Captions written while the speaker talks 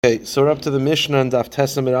Okay, so we're up to the Mishnah and Daf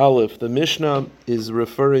Tesamid Aleph. The Mishnah is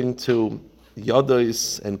referring to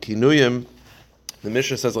Yadois and Kinuyim. The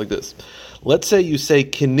Mishnah says like this. Let's say you say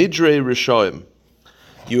Kinidre Rishoim.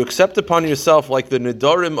 You accept upon yourself like the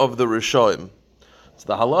Nidarim of the Rishoim. So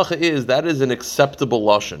the halacha is that is an acceptable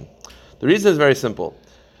lashon. The reason is very simple.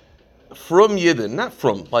 From Yidden, not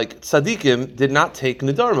from, like Tzadikim did not take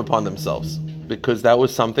Nidarim upon themselves because that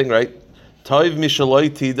was something, right? Toiv mishaloi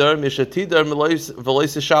tidar mishatidar v'lois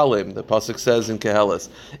shalim. The pasuk says in Keheles,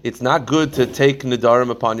 it's not good to take nidarim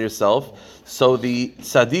upon yourself. So the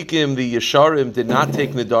tzadikim, the yesharim, did not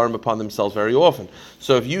take nidarim upon themselves very often.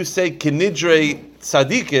 So if you say kinidre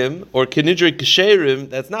tzadikim or kinidre kesherim,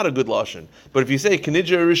 that's not a good lashon. But if you say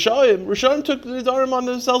kinidre rishaim took nidarim on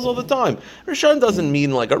themselves all the time. Rishaim doesn't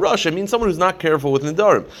mean like a rush. It means someone who's not careful with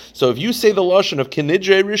nidarim. So if you say the lashon of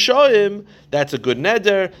kinidre rishaim, that's a good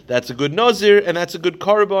neder, that's a good nazir, and that's a good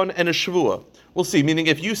karban and a shvua. We'll see. Meaning,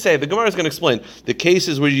 if you say, the Gemara is going to explain the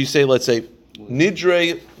cases where you say, let's say,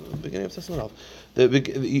 nidre, beginning of something else.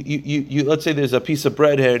 Let's say there's a piece of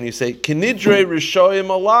bread here, and you say, kinidre rishoyim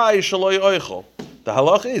alai shaloi oichel. The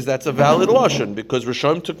halach is that's a valid lashon because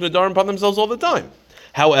rishoyim took nidarim upon themselves all the time.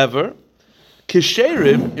 However,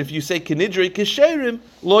 Kisherim, if you say Kinidre Kisherim,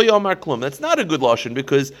 lo yomar klum. That's not a good lashon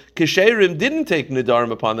because Kisherim didn't take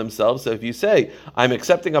nidarim upon themselves. So if you say I'm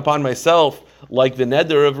accepting upon myself like the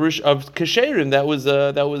neder of Kisherim,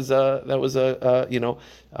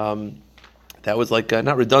 that was like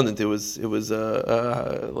not redundant. It was like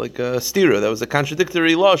a stira. That was a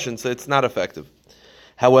contradictory lashon, so it's not effective.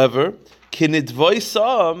 However,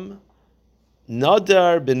 Kinidvoisam.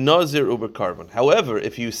 Nadar ben Nazir uber karban. However,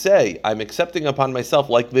 if you say I'm accepting upon myself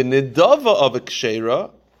like the nidava of a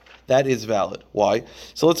kshera, that is valid. Why?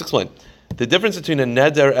 So let's explain. The difference between a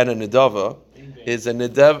neder and a nidava is a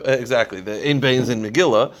neder exactly the ein beins in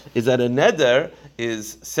Megillah is that a neder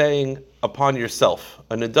is saying upon yourself.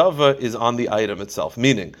 A nidava is on the item itself.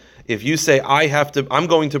 Meaning, if you say I'm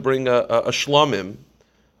going to bring a shlamim,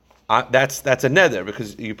 that's a neder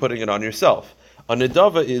because you're putting it on yourself. A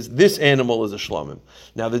nedava is this animal is a shlamim.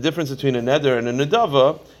 Now the difference between a neder and a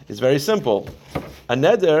nedava is very simple. A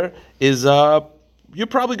neder is you're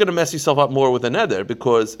probably going to mess yourself up more with a neder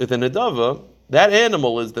because with a nedava, that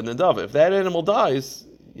animal is the nedava. If that animal dies,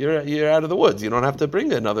 you're out of the woods. You don't have to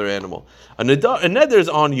bring another animal. A neder is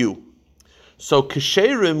on you. So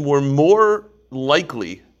kesherim were more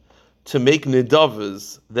likely to make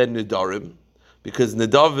nedavas than nedarim. Because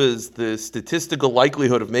nadav is the statistical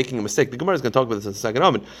likelihood of making a mistake. The Gemara is going to talk about this in a second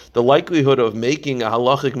moment. The likelihood of making a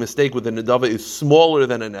halachic mistake with a nadav is smaller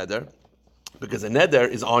than a neder, because a neder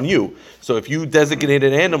is on you. So if you designate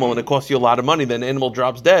an animal and it costs you a lot of money, then the animal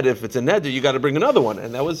drops dead. If it's a neder, you got to bring another one.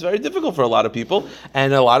 And that was very difficult for a lot of people.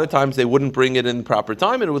 And a lot of times they wouldn't bring it in the proper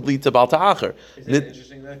time and it would lead to bal ta'achar. Is that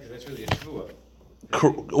interesting then? Because that's really a shvua.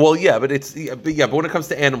 Well, yeah, but when it comes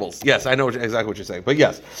to animals, yes, I know exactly what you're saying. But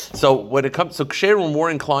yes, so when it comes, so ksher we're more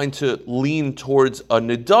inclined to lean towards a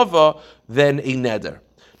nedava than a neder.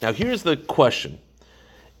 Now, here's the question.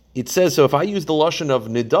 It says, so if I use the lashon of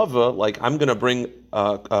nedava, like I'm going to bring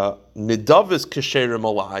nedava's ksherim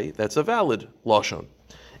alai, that's a valid lashon.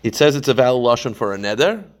 It says it's a valid lashon for a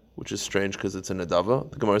neder, which is strange because it's a nedava.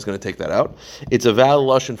 The Gemara is going to take that out. It's a valid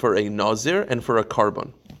lashon for a nazir and for a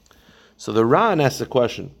karban. So the Ran asks a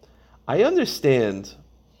question. I understand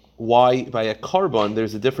why by a karban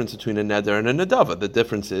there's a difference between a neder and a nedava. The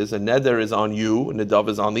difference is a neder is on you, a nedava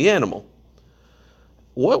is on the animal.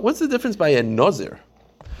 What's the difference by a nazir?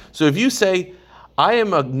 So if you say, I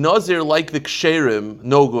am a nazir like the ksherim,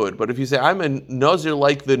 no good. But if you say, I'm a nazir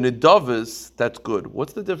like the nedavas, that's good.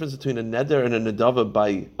 What's the difference between a neder and a nedava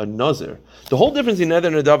by a nazir? The whole difference in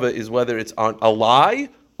neder and nedava is whether it's on a lie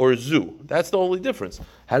or zu. That's the only difference.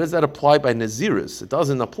 How does that apply by Naziris? It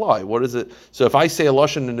doesn't apply. What is it? So if I say a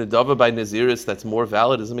lashon and nedava by Naziris, that's more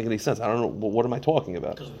valid. It doesn't make any sense. I don't know. What am I talking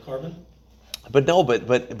about? Because of the carbon? But no, but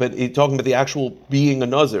it's talking about the actual being a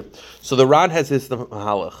nazir. So the Ran has this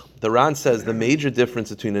halach. The Ran says the major difference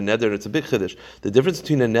between a neder, and it's a big chiddush. The difference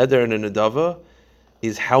between a neder and a nedava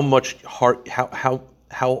is how much heart, how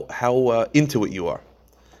into it you are,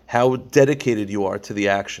 how dedicated you are to the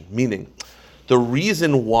action. Meaning, the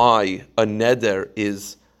reason why a neder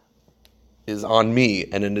is on me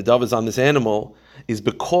and a nedava is on this animal is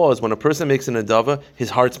because when a person makes a nedava, his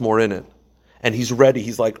heart's more in it. And he's ready.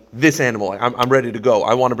 He's like, this animal, I'm ready to go.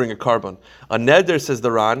 I want to bring a karban. A neder, says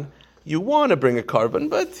the Ran, you want to bring a karban,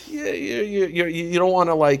 but you don't want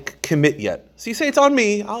to like commit yet. So you say, it's on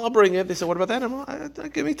me, I'll bring it. They say, what about that animal?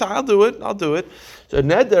 Give me time, I'll do it. So a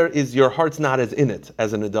neder is your heart's not as in it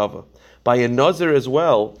as a nedava. By a nazir as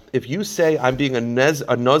well, if you say I'm being a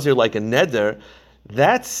nazir like a neder,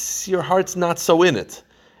 that's your heart's not so in it.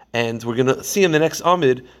 And we're going to see in the next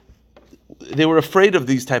Amid, they were afraid of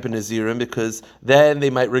these type of Nazirim because then they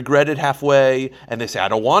might regret it halfway and they say, I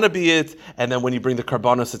don't want to be it. And then when you bring the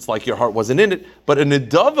Karbanos, it's like your heart wasn't in it. But a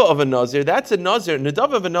Nedava of a Nazir, that's a Nazir.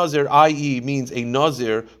 Nedava of a Nazir, i.e., means a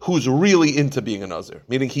Nazir who's really into being a Nazir.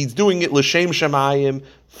 Meaning he's doing it L'Shem Shemayim,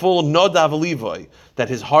 full Nodav Levoy, that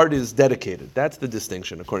his heart is dedicated. That's the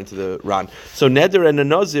distinction, according to the Ran. So Neder and a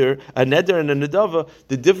Nazir, a Neder and a Nedava,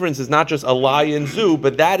 the difference is not just a lie and zu,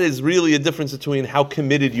 but that is really a difference between how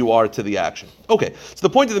committed you are to the action. Okay, so the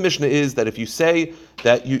point of the Mishnah is that if you say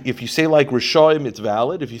like Rishoim, it's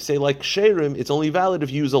valid. If you say like Sherim, it's only valid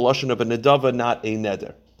if you use a lashon of a Nedava, not a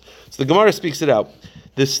Neder. So the Gemara speaks it out.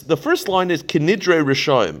 The first line is Kinidre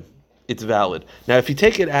Rishoim. It's valid. Now, if you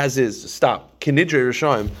take it as is, stop. Kinidre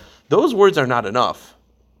Rishoim, those words are not enough.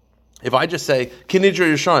 If I just say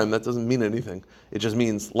Kinidre Rishoim, that doesn't mean anything. It just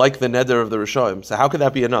means like the neder of the Rishoim. So how could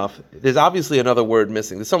that be enough? There's obviously another word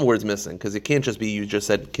missing. There's some words missing because it can't just be you just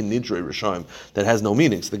said Kinidre Rishoim. That has no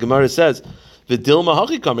meaning. So the Gemara says, V'dilma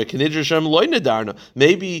hachikamer Kinidre Rishoim loy nedarna.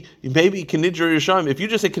 Maybe Kinidre Rishoim. If you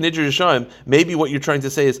just say Kinidre Rishoim, maybe what you're trying to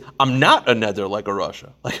say is I'm not a neder like a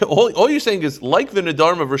Rasha. Like all you're saying is like the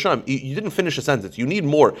nedarim of Rishoim. You didn't finish a sentence. You need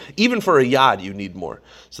more. Even for a yad, you need more.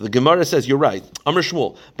 So the Gemara says you're right. Amr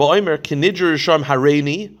Shmuel ba'omer Kinidre Rishoim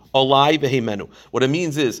hareini alai v'heimenu. What it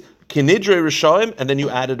means is Kinidre Rishoim, and then you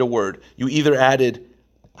added a word. You either added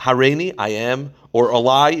Hareini, I am, or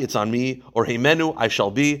Alai, it's on me, or Heimenu, I shall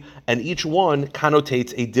be, and each one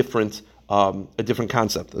connotates a different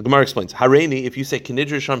concept. The Gemara explains, Hareini, if you say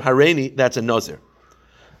Kinidre Rishoim Hareini, that's a Nazir.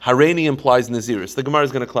 Hareini implies Naziris. The Gemara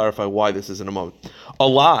is going to clarify why this is in a moment.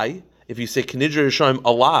 Alai, if you say Kinidre Rishoim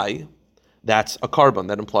Alai, that's a carbon.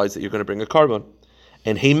 That implies that you're going to bring a carbon.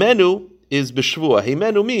 And Heimenu is b'shvua.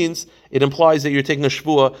 Heimenu means it implies that you're taking a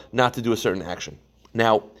shvua not to do a certain action.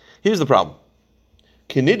 Now, here's the problem.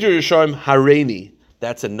 Kinidre Rishoim Hareini,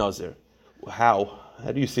 that's a Nazir. How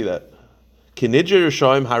do you see that? Kinidre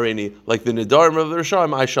Rishoim Hareini, like the Nedarim of the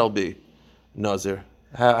Rishoim, I shall be Nazir.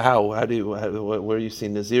 Where are you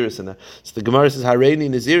seeing Naziris in that? So the Gemara says Hareini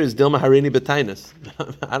Naziris Dilma Hareini B'tainis.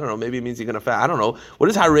 I don't know. Maybe it means you're going to fast. I don't know. What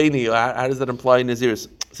is Hareini? How does that imply Naziris?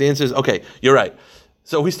 So the answer is okay. You're right.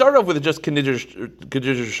 So we started off with just Kinidre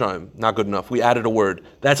Rishoim, not good enough. We added a word.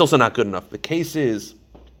 That's also not good enough. The case is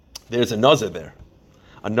there's a Nazir there.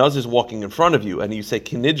 A Nazir is walking in front of you, and you say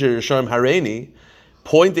Kinidre Rishoim Hareini,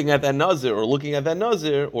 pointing at that Nazir or looking at that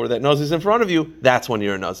Nazir, or that Nazir is in front of you. That's when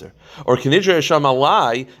you're a Nazir. Or Kinidre Rishoim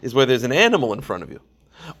Alai is where there's an animal in front of you.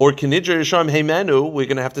 Or Kinidre Rishoim Heimenu, we're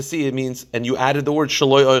going to have to see it means, and you added the word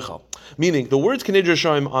Shaloi Oichal. Meaning, the words Kinidre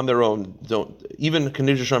Rishoim on their own don't, even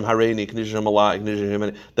Kinidre Rishoim Hareini, Kinidre Rishoim Alai, Kinidre Rishoim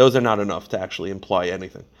Heimenu, those are not enough to actually imply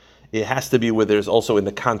anything. It has to be where there's also in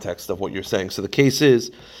the context of what you're saying. So the case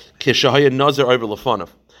is, Kishahaya Nazir over Lefanov.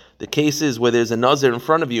 The case is where there's a Nazir in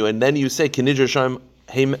front of you, and then you say Kinidre Rishoim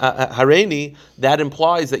Hareini, that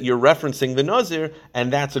implies that you're referencing the Nazir,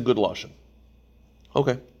 and that's a good lashon.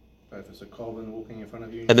 Okay. But if it's a carbon walking in front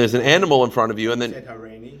of you, and there's an animal in front of you, and then said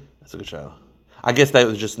Hareini. That's a good show. I guess that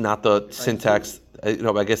was just not the syntax.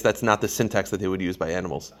 I guess that's not the syntax that they would use by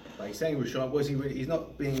animals. Like he's saying Rishoim, he's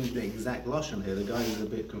not being the exact lashon here. The guy is a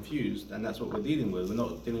bit confused, and that's what we're dealing with. We're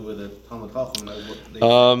not dealing with a Talmud Chacham knows what they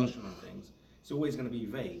lashon on things. It's always going to be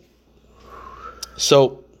vague.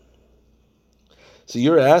 So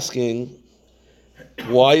you're asking,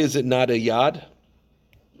 why is it not a yad?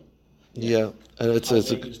 Yeah, it's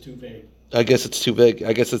too vague. I guess it's too vague.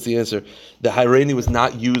 I guess that's the answer. The Hareini was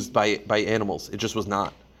not used by animals. It just was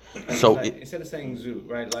not. So instead of saying zu,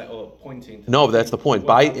 right, like or pointing. No, that's the point.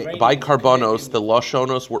 By Karbanos, the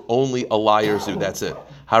Lashonos were only a liar zu. That's it.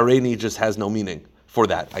 Hareini just has no meaning for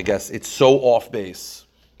that. I guess it's so off base.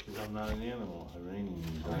 Because I'm not an animal.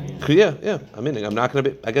 Yeah. I'm not going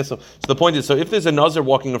to be. I guess so. So the point is, so if there's a Nazir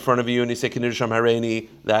walking in front of you and you say Kinidre Rishoim Hareini,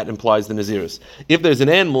 that implies the Naziris. If there's an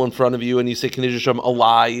animal in front of you and you say Kinidre Rishoim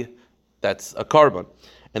Alai, that's a carbon.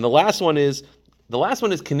 And the last one is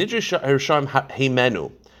Kinidre Rishoim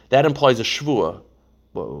Heimenu. That implies a shvua.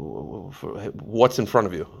 What's in front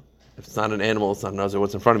of you? If it's not an animal, it's not a Nazir.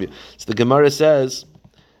 What's in front of you? So the Gemara says,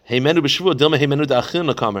 Heimenu b'shvua dilma Heimenu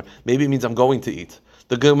da'achin lakamer. Maybe it means I'm going to eat.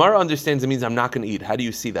 The Gemara understands it means I'm not going to eat. How do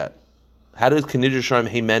you see that? How does Kinidre Rishoim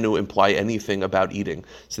Heimenu imply anything about eating?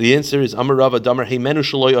 So the answer is Amar Rava Damar Heimenu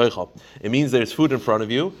Shaloi Oichal. It means there's food in front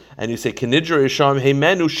of you, and you say Kinidre Rishoim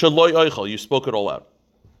Heimenu Shaloi Oichal. You spoke it all out.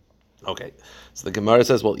 Okay, so the Gemara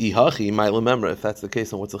says, well, ihachi my lememra. If that's the case,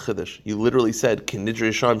 then what's the chiddush? You literally said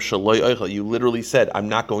kinidrei sham shaloi oicha. You literally said, I'm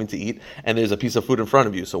not going to eat, and there's a piece of food in front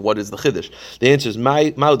of you. So what is the chiddush? The answer is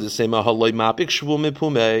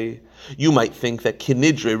you might think that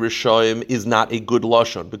kinidrei rishayim is not a good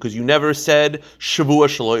lashon because you never said shavua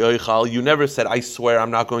shaloi oichal. You never said, I swear I'm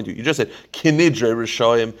not going to. You just said kinidrei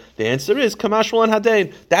rishayim. The answer is kamashmal and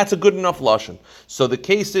hadain. That's a good enough lashon. So the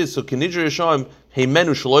case is kinidrei rishayim. Hey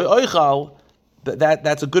menu shaloi oichal,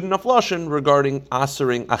 that's a good enough lashon regarding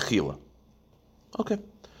asering achila. Okay.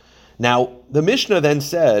 Now the Mishnah then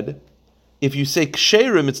said, if you say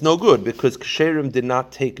ksherim, it's no good because ksherim did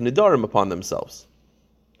not take nidarim upon themselves,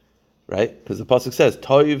 right? Because the pasuk says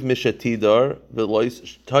toiv mishatidar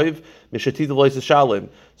toiv mishatidar lois shalim.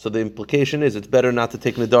 So the implication is it's better not to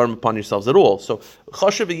take nidarim upon yourselves at all. So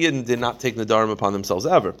chashav yidden did not take nidarim upon themselves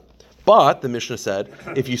ever. But the Mishnah said,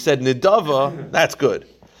 if you said nidava, that's good.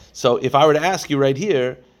 So if I were to ask you right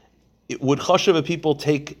here, would chashava people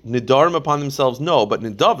take nidarim upon themselves? No, but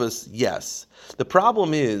nidavas, yes. The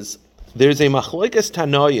problem is, there's a machlokes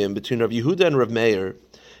tanoim between Rav Yehuda and Rav Meir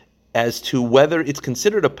as to whether it's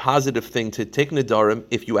considered a positive thing to take nidarim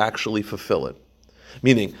if you actually fulfill it.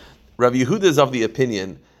 Meaning, Rav Yehuda is of the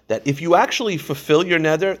opinion that if you actually fulfill your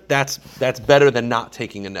neder, that's better than not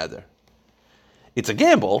taking a neder. It's a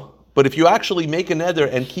gamble, but if you actually make a neder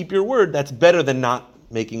and keep your word, that's better than not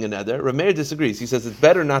making a neder. Rav Meir disagrees. He says it's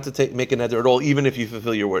better not to make a neder at all, even if you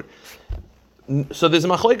fulfill your word. So there's a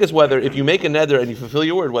machlokes whether if you make a neder and you fulfill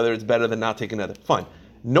your word, whether it's better than not taking a neder. Fine.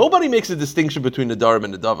 Nobody makes a distinction between nedarim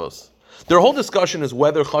and nedavos. Their whole discussion is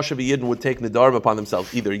whether chashav yidden would take nedarim upon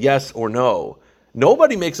themselves, either yes or no.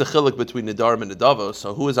 Nobody makes a chiluk between nedarim and nedavos.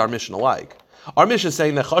 So who is our Mishnah like? Our Mishnah is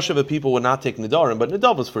saying that chashav people would not take nedarim, but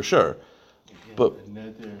nedavos for sure. But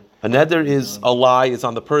a neder is a lie, is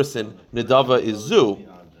on the person. Nedava is zu.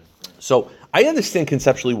 So I understand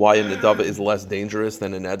conceptually why a nedava is less dangerous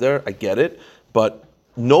than a neder. I get it, but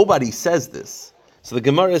nobody says this. So the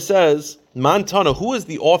Gemara says, Mantana, who is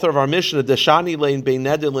the author of our Mishnah, Deshani Lein Bein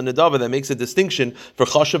Neder L'Nedava, that makes a distinction for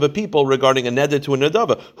chashava people regarding a neder to a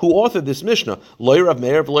nedava? Who authored this Mishnah? Loy Rav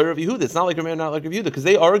Meir, Loy Rav Yehuda. It's not like Rav Meir, not like Rav Yehuda, because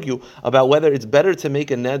they argue about whether it's better to make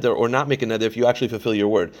a neder or not make a neder if you actually fulfill your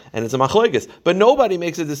word. And it's a machlokes. But nobody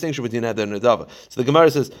makes a distinction between neder and nedava. So the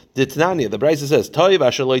Gemara says, Ditnania, the Brisa says, Toiv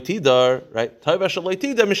asher lo tidar, right? Toiv asher lo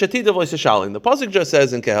tidar, mishatidar lo yishalim. The pasuk just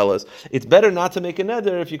says in Kehelas, it's better not to make a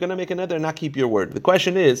neder if you're going to make a neder and not keep your word. The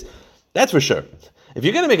question is, that's for sure. If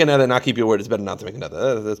you're going to make a neder and not keep your word, it's better not to make a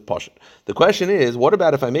neder. That's posh. The question is, what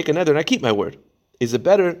about if I make a neder and I keep my word? Is it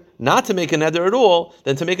better not to make a neder at all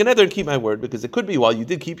than to make a neder and keep my word? Because it could be, while you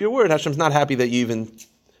did keep your word, Hashem's not happy that you even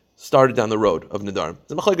started down the road of nedarim.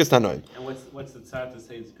 It's a machlokes tanoim. And what's the tzad to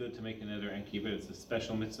say it's good to make a neder and keep it? It's a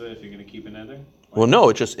special mitzvah if you're going to keep a neder? Well, no,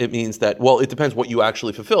 it means that, well, it depends what you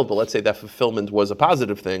actually fulfilled. But let's say that fulfillment was a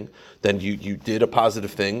positive thing, then you did a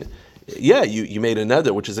positive thing. Yeah, you made a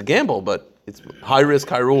neder, which is a gamble, but it's high risk,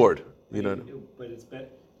 high reward. You know. But it's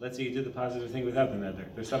let's say you did the positive thing without the neder.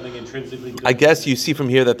 There's something intrinsically good. I guess you see from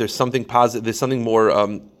here that there's something positive. There's something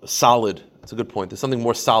more solid. That's a good point. There's something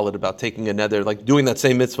more solid about taking a neder, like doing that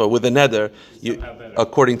same mitzvah with a neder,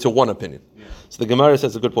 according to one opinion. Yeah. So the Gemara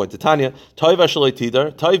says a good point. Titania, Toiv ashaloi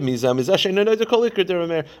tidar, Toiv mizam is asher no neder kol ikr de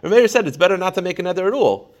Rameir. Rameir said it's better not to make a neder at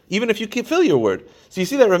all, even if you can fill your word. So you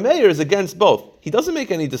see that Rameir is against both. He doesn't make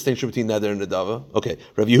any distinction between neder and nedava. Okay,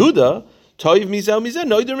 Rav Yehuda, Toiv mizam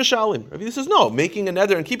noider mishalim. Rav Yehuda says no, making a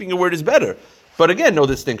neder and keeping your word is better. But again, no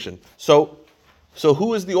distinction. So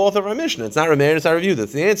who is the author of our Mishnah? It's not Rameir, it's not Rav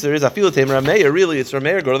Yehuda. The answer is Afilatem Rameir. Really, it's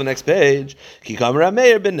Rameir. Go to the next page. Kikam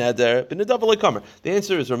Rameir ben Neder ben Nedava leKamer. The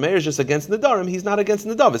answer is Rameir is just against Nedarim. He's not against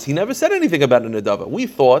Nedavas. He never said anything about a Nedava. We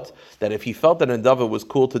thought that if he felt that a Nedava was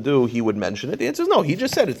cool to do, he would mention it. The answer is no. He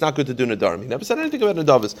just said it's not good to do Nedarim. He never said anything about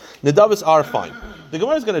Nedavas. Nedavas are fine. The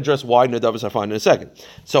Gemara is going to address why Nedavas are fine in a second.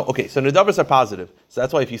 So Nedavas are positive. So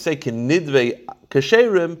that's why if you say Kinidve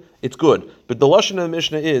Kasherim, it's good. But the lashon of the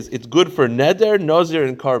Mishnah is it's good for neder, nazir,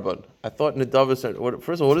 and carbon. I thought nedavas are.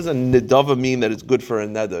 First of all, what does a nedava mean that it's good for a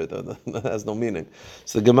neder? That has no meaning.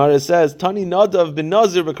 So the Gemara says Tani nadav bin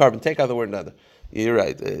nazir carbon. Take out the word neder. You're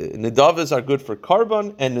right. Nedavas are good for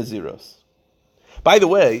carbon and naziros. By the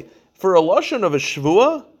way, for a lashon of a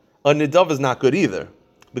shvua, a nedav is not good either.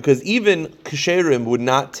 Because even kasherim would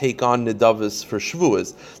not take on nedavas for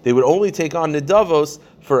shvuas. They would only take on nedavos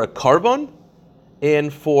for a carbon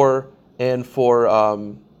and for a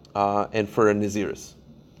naziris.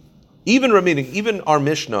 Even our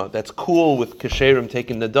Mishnah that's cool with kasherim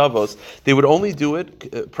taking nedavos, they would only do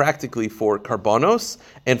it practically for karbanos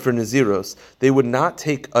and for naziros. They would not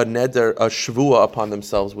take a neder, a shvua upon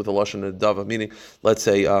themselves with a lashon nedava. Meaning, let's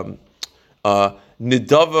say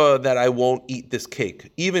nidava that I won't eat this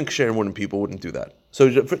cake. Even ksherim people wouldn't do that. So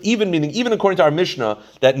even according to our Mishnah,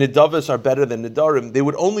 that nidavas are better than nidarim, they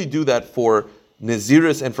would only do that for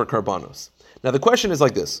naziris and for karbanos. Now the question is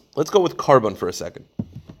like this. Let's go with carbon for a second.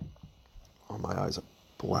 Oh, my eyes are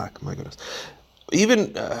black. My goodness.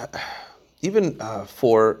 Even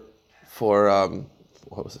for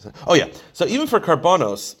what was it? Oh yeah. So even for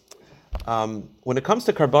karbanos, when it comes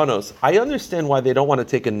to karbanos, I understand why they don't want to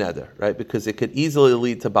take a neder, right? Because it could easily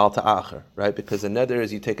lead to bal ta'acher, right? Because a neder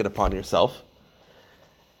is you take it upon yourself,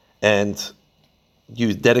 and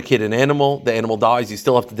you dedicate an animal, the animal dies, you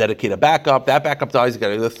still have to dedicate a backup, that backup dies, you got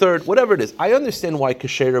to do the third, whatever it is. I understand why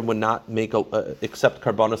kasherim would not accept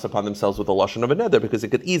karbanos upon themselves with the lashon of a neder, because it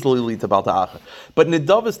could easily lead to bal ta'acher. But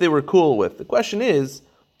nidavas they were cool with. The question is,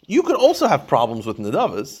 you could also have problems with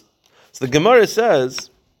nidavas. So the Gemara says,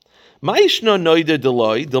 Ma'ishna noider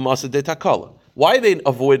deloi dilmasa de takala. Why are they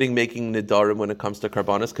avoiding making nidarim when it comes to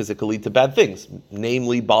karbanos? Because it could lead to bad things,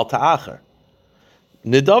 namely bal ta'acher.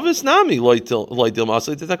 Nidavas nami loydil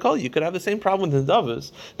masay tetakol. You could have the same problem with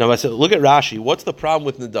nidavas. Now I said, look at Rashi. What's the problem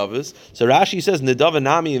with nidavas? So Rashi says nidava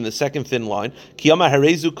nami in the second thin line. Kiyama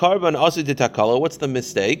harezu karban asay tetakala. What's the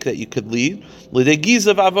mistake that you could lead?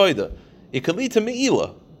 Lidegizav avoida. It could lead to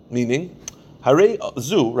meila, meaning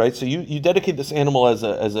harezu. Right. So you dedicate this animal as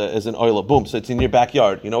an oila. Boom. So it's in your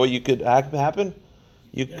backyard. You know what you could happen?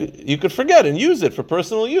 You could forget and use it for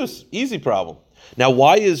personal use. Easy problem. Now,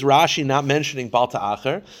 why is Rashi not mentioning Bal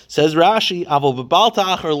Ta'acher? Says Rashi, Avol Bal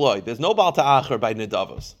Ta'acher loy. There's no Bal Ta'acher by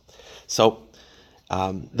Nidavos. So,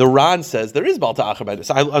 the Ran says there is Bal Ta'acher by Nidavos.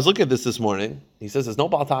 So I was looking at this morning. He says there's no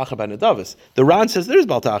Bal Ta'acher by Nidavos. The Ran says there is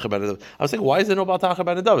Bal Ta'acher by Nidavos. I was thinking, why is there no Bal Ta'acher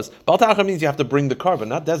by Nidavos? Bal Ta'acher means you have to bring the carbon,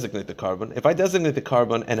 not designate the carbon. If I designate the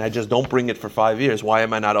carbon and I just don't bring it for 5 years, why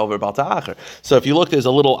am I not over Bal Ta'acher? So if you look, there's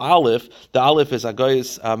a little aleph. The aleph is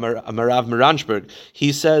Agoyis Marav Meranshberg.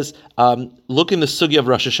 He says, look in the Sugi of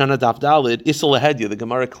Rosh Hashanah Daf Dalid, Isel Lahedya. The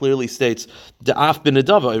Gemara clearly states, Da'af bin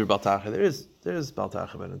Nidava over Bal Ta'acher. There is Bal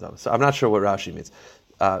Ta'acher by Nidava. So I'm not sure what Rashi means.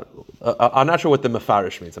 I'm not sure what the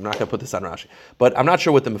Mefarish means. I'm not going to put this on Rashi. But I'm not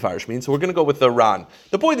sure what the Mefarish means, so we're going to go with the Ran.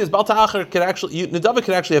 The point is, Bal Ta'acher Nidava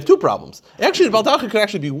can actually have two problems. Actually, Bal Ta'acher could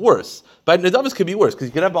actually be worse. But Nidavas could be worse, because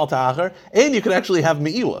you could have Bal Ta'acher, and you could actually have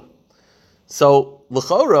Me'ila. So,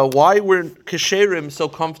 L'chora, why were Kesherim so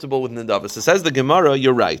comfortable with Nidavas? It says the Gemara,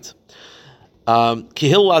 you're right. Kihil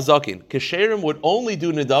Lazakin. Kesherim would only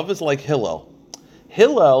do Nidavas like Hillel.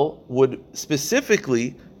 Hillel would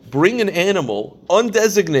specifically bring an animal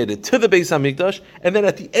undesignated to the Beis Hamikdash, and then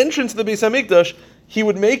at the entrance to the Beis Hamikdash, he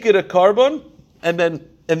would make it a carbon and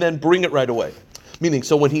then bring it right away. Meaning,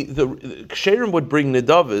 so when the Ksherim would bring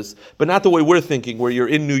Nidavas, but not the way we're thinking, where you're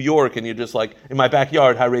in New York and you're just like, in my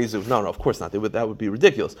backyard, Harezu. No, of course not. That would be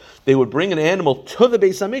ridiculous. They would bring an animal to the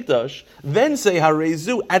Beis Hamikdash, then say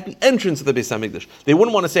Harezu at the entrance of the Beis Hamikdash. They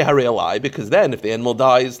wouldn't want to say Hare Elai, because then if the animal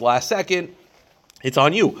dies last second, it's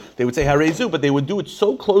on you. They would say Harezu, but they would do it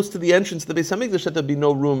so close to the entrance to the Beis Hamikdash that there'd be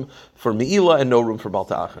no room for Me'ila and no room for Bal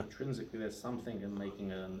Ta'acher. Intrinsically, there's something in making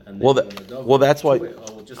that's why.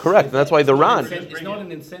 Correct. That's why the Ran. It's not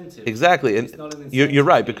an incentive. Exactly, and you're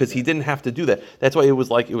right, because he didn't have to do that. That's why it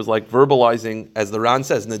was like verbalizing, as the Ran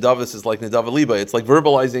says, Nidavas is like Nidava Liba. It's like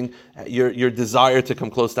verbalizing your desire to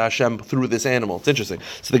come close to Hashem through this animal. It's interesting.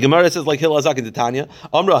 So the Gemara says like Hillel Zaken Titania,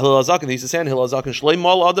 Amra Hillel Zaken. He used to say Hillel Zaken Shlei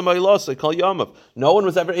Mal Adam Aylos Kol Yamav. No one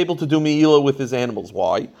was ever able to do Me'ila with his animals.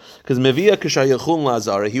 Why? Because Mevia Kishayachun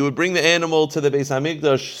Lazara, he would bring the animal to the Beis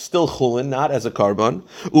Hamikdash still chulin, not as a carbon.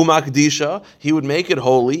 Umakdisha, he would make it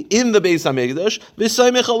holy in the Beis Hamikdash.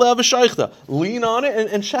 V'saymech alev v'shaychta, lean on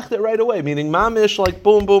it and shecht it right away. Meaning mamish, like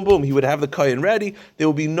boom, boom, boom. He would have the kayin ready. There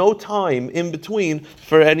would be no time in between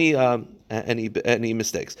for any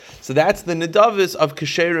mistakes. So that's the nidavis of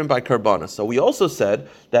kesherim by karbana. So we also said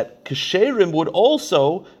that kesherim would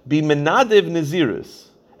also be menadiv naziris.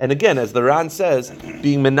 And again, as the Ran says,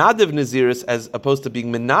 being menadiv naziris as opposed to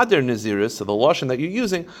being menader naziris, so the lashon that you're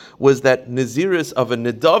using was that naziris of a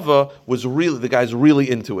nidava was really, the guy's really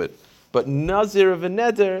into it. But nazir of a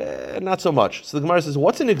neder, not so much. So the Gemara says,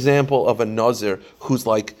 what's an example of a nazir who's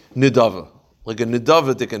like nidava? Like a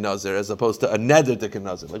nidava dik nazir as opposed to a neder dik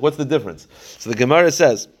nazir. Like what's the difference? So the Gemara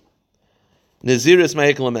says, Naziris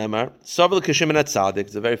ma'iklam emar, Savel k'Shimon HaTzadik.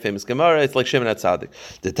 It's a very famous Gemara. It's like Shimon HaTzadik.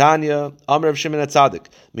 Titania, Amr of Shimon HaTzadik.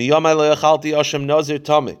 Miyamai lo yachalti Hashem nazir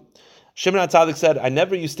tami. Shimon HaTzadik said, I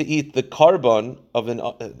never used to eat the carbon of an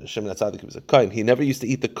Shimon HaTzadik was a kohen. He never used to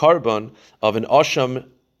eat the carbon of an asham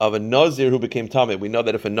of a nazir who became tameh. We know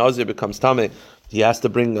that if a nazir becomes tameh, he has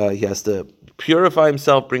to purify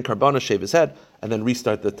himself, bring carbona, shave his head, and then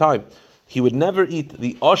restart the time. He would never eat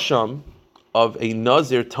the asham of a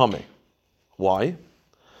nazir tameh. Why?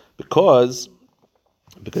 Because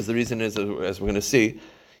the reason is, as we're going to see,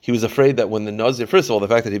 he was afraid that when the Nazir, first of all, the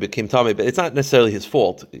fact that he became Tameh, but it's not necessarily his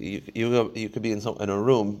fault. You could be in a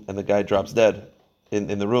room and the guy drops dead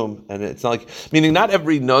in the room, and it's not like, meaning not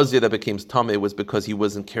every Nazir that became Tameh was because he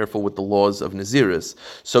wasn't careful with the laws of Naziris.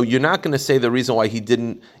 So you're not going to say the reason why he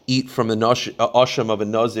didn't eat from the asham of a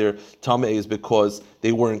Nazir Tameh is because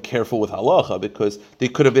they weren't careful with halacha, because they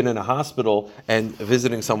could have been in a hospital and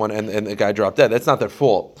visiting someone and the guy dropped dead. That's not their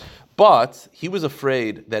fault. But he was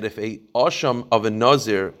afraid that if a asham of a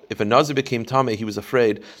Nazir, if a Nazir became Tameh, he was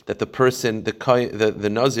afraid that the person, the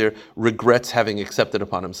Nazir, regrets having accepted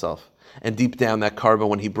upon himself. And deep down, that carbon,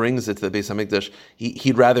 when he brings it to the Beis Hamikdash,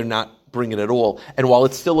 he'd rather not bring it at all. And while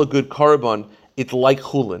it's still a good carbon, it's like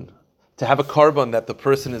chulin. To have a carbon that the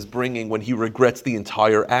person is bringing when he regrets the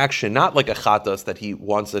entire action, not like a chatas that he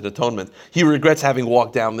wants an atonement. He regrets having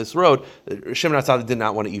walked down this road. Shimon HaTzadik did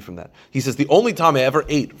not want to eat from that. He says the only tameh I ever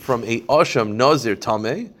ate from a asham nazir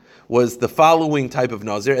tameh was the following type of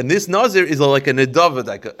nazir, and this nazir is like a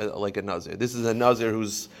nedava, like a nazir. This is a nazir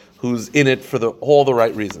who's in it for all the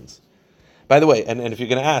right reasons. By the way, and if you're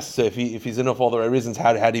going to ask, so if he's in it for all the right reasons,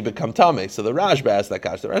 how did he become Tameh? So the Rashba asked that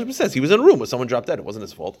question. The Rashba says he was in a room where someone dropped dead. It wasn't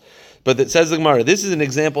his fault. But it says the Gemara, this is an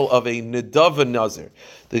example of a Nedava Nazir.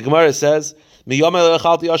 The Gemara says,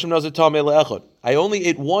 I only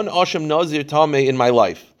ate one Asham Nazir Tameh in my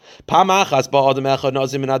life. One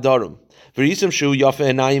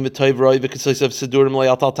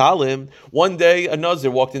day a Nazir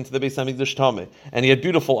walked into the Beis Hamikdash Tameh, and he had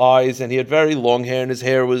beautiful eyes, and he had very long hair, and his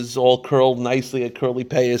hair was all curled nicely, a curly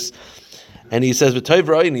payas. And he says,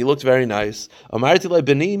 and he looked very nice.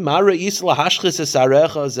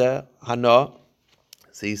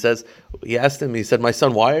 So he asked him, he said, my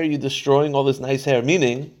son, why are you destroying all this nice hair?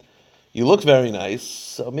 Meaning, you look very nice,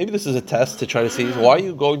 so maybe this is a test to try to see, why are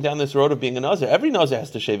you going down this road of being a Nazir? Every Nazir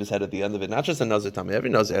has to shave his head at the end of it, not just a Nazir Tameh. Every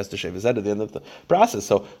Nazir has to shave his head at the end of the process.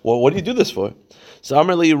 So, what do you do this for? So,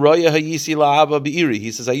 Amarli Roya Hayisi La'aba Be'iri.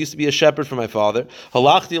 He says, I used to be a shepherd for my father.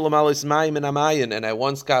 Halachti L'malis Mayim and Amayin, and I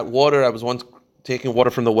once got water, I was once taking water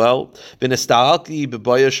from the well, and I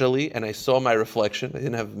saw my reflection. I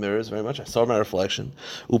didn't have mirrors very much. I saw my reflection.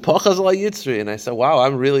 And I said, wow,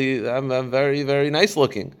 I'm very, very nice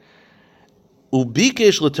looking. I want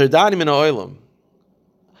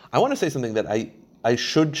to say something that I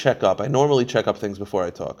should check up. I normally check up things before I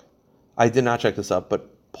talk. I did not check this up,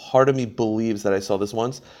 but part of me believes that I saw this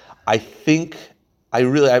once. I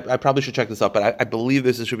probably should check this up, but I believe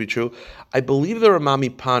this should be true. I believe the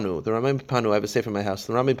Ramami Panu, I have a safe in my house.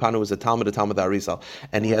 The Ramami Panu is a Talmud Arizal,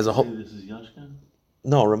 and he has a whole... This is Yashkan?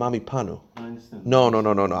 No, Ramami Panu. I understand. No,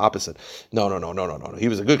 opposite. No. He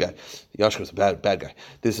was a good guy. Yashka was a bad guy.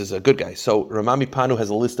 This is a good guy. So Ramami Panu has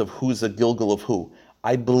a list of who's a Gilgal of who.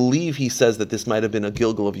 I believe he says that this might have been a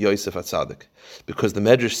Gilgal of Yosef HaTzadik, because the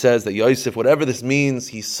Medrash says that Yosef, whatever this means,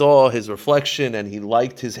 he saw his reflection and he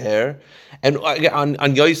liked his hair. And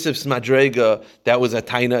on Yosef's Madrega, that was a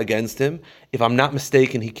taina against him. If I'm not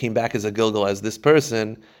mistaken, he came back as a Gilgal as this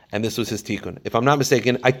person, and this was his tikkun. If I'm not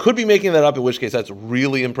mistaken, I could be making that up, in which case that's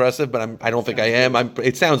really impressive, but I don't think I am.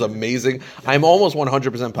 It sounds amazing. I'm almost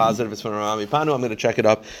 100% positive it's from Ramami Panu. I'm going to check it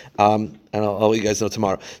up, and I'll let you guys know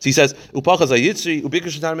tomorrow. So he says, and my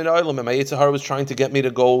Yitzhahara was trying to get me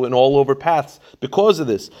to go in all over paths because of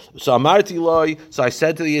this. So I said to the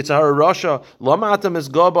Yitzhahara, Rasha,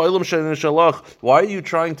 why are you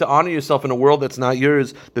trying to honor yourself in a world that's not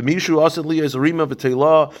yours? In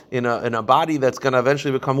a body that's going to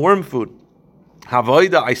eventually become worm food.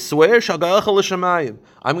 Havoida, I swear,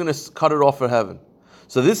 I'm going to cut it off for heaven.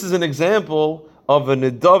 So this is an example of a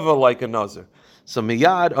nedava like a nazir. So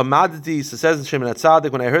miyad amadati, so says Shimon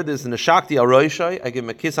HaTzadik, when I heard this in the Shakti Aroishai, I gave him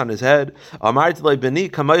a kiss on his head. Amarti le beni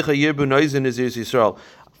kamaycha yirbu noizin Nazir Yisrael.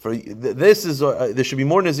 For this is there should be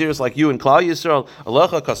more Nazirs like you in Klal Yisrael.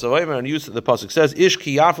 Alecha kasavaymer, and the pasuk says ish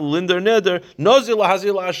ki yafel linder neder nazir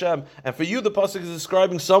lahazir laHashem. And for you, the pasuk is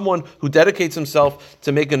describing someone who dedicates himself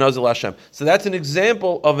to make a nazir laHashem. So that's an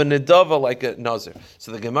example of a nedava like a nazir.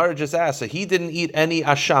 So the Gemara just asked, so he didn't eat any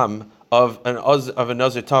asham of a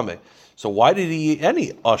nazir tameh. So why did he eat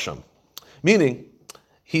any asham? Meaning,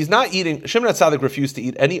 he's not eating. Shimon HaTzadik refused to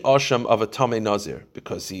eat any asham of a tameh nazir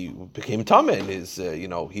because he became tameh and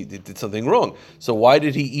he did something wrong. So why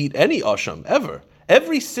did he eat any asham ever?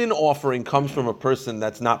 Every sin offering comes from a person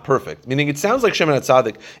that's not perfect. Meaning, it sounds like Shimon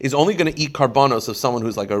HaTzadik is only going to eat karbanos of someone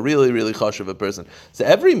who's like a really, really chashuv a person. So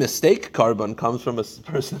every mistake karban comes from a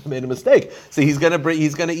person who made a mistake. So he's going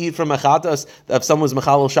to eat from a chatas of someone's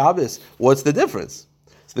mechalel Shabbos. What's the difference?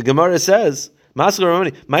 So the Gemara says He's not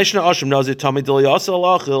going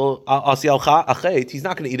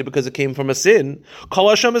to eat it because it came from a sin. So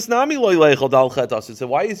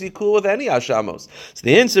why is he cool with any hashamos? So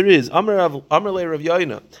the answer is Amar le Rav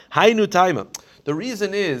Yoina. Hainu taima. The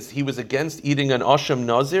reason is he was against eating an Asham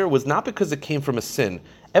Nazir was not because it came from a sin.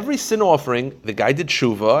 Every sin offering, the guy did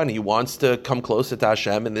tshuva and he wants to come closer to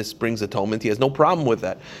Hashem, and this brings atonement. He has no problem with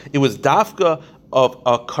that. It was dafka of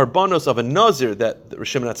a karbanos of a nazir that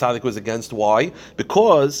Shimon HaTzadik was against. Why?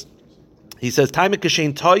 Because he says time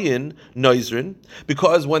kashen tayin nazrin.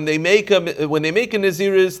 Because when they make a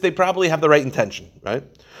naziris, they probably have the right intention, right?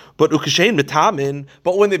 But ukashen metamin.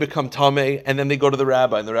 But when they become tameh and then they go to the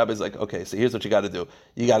rabbi, and the rabbi's like, okay, so here's what you got to do.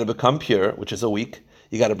 You got to become pure, which is a week.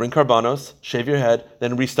 You got to bring karbanos, shave your head,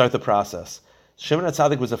 then restart the process. Shimon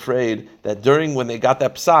HaTzadik was afraid that when they got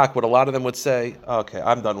that psak, what a lot of them would say, okay,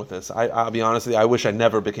 I'm done with this. I'll be honest with you, I wish I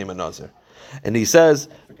never became a nazir. And he says,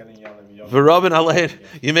 V'rabin alein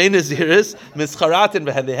yimei naziris mischaratin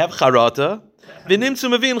v'hen, they have charata, v'nimtzu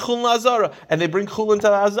mevin chulin la'azara, and they bring chulin to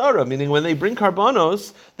the azara, meaning when they bring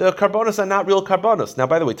karbanos, the karbanos are not real karbanos. Now,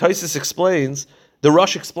 by the way, Taisus explains, the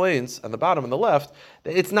Rush explains, on the bottom on the left,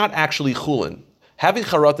 that it's not actually chulin. Having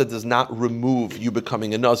charata does not remove you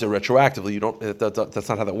becoming a nazir retroactively. That's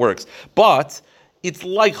not how that works. But it's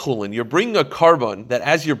like chulin. You're bringing a carbon that,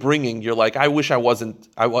 as you're bringing, you're like, I wish I wasn't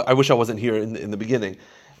here in the beginning.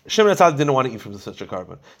 Shimon HaTzadik didn't want to eat from such a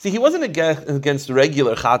carbon. See, he wasn't against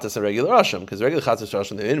regular chatas or regular Hashem, because regular chatas or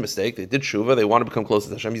Hashem, they made a mistake, they did tshuva, they want to become closer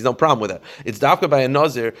to Hashem. He's no problem with that. It's dafka by a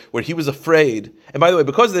nazir where he was afraid, and by the way,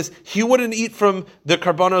 because of this, he wouldn't eat from the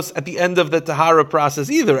karbanos at the end of the tahara process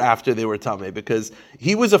either after they were tameh, because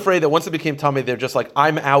he was afraid that once it became tameh, they're just like,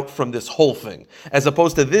 I'm out from this whole thing, as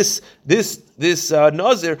opposed to this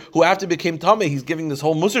nazir who after it became tameh, he's giving this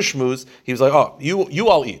whole musar shmuz. He was like, oh, you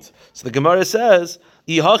all eat. So the Gemara says,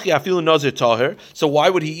 so why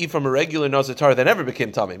would he eat from a regular nazir tahar that never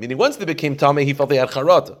became tameh? Meaning, once they became tameh, he felt they had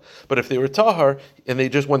charata. But if they were tahar and they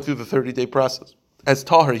just went through the 30-day process as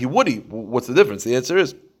tahar, he would eat. What's the difference? The answer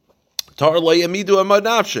is tahar lo yamidu amad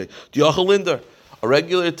nafshe diachal linder. A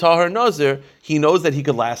regular tahar nazir, he knows that he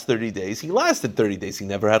could last 30 days. He lasted 30 days. He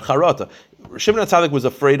never had charata. Shimon HaTzadik was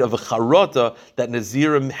afraid of a charata that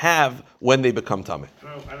nazirim have when they become tameh.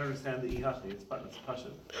 I don't understand the ihachi. It's pasha.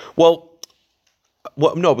 Well,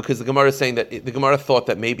 no, because the Gemara is saying that the Gemara thought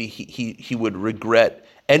that maybe he would regret.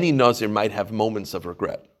 Any nazir might have moments of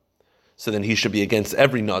regret. So then he should be against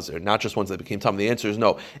every nazir, not just ones that became tameh. The answer is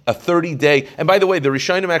no. A 30-day, and by the way, the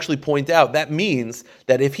Rishonim actually point out that means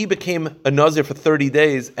that if he became a nazir for 30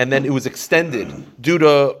 days and then it was extended due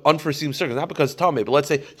to unforeseen circumstances, not because tameh, but let's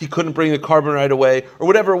say he couldn't bring the carbon right away or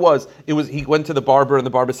whatever it was he went to the barber and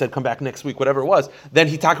the barber said come back next week, whatever it was, then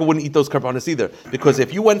Hitaka wouldn't eat those carbonas either, because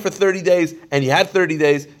if you went for 30 days and you had 30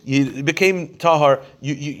 days, you became tahar,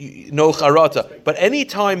 you no charata. But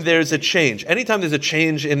anytime there's a change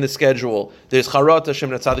in the schedule, there's charata,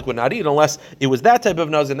 Shimon HaTzadik would not eat unless it was that type of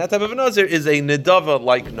nazir. And that type of a nazir is a nedava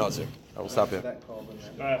like nazir. I will stop here.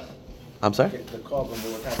 I'm sorry? The carbon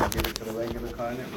will have to give it to the regular kind.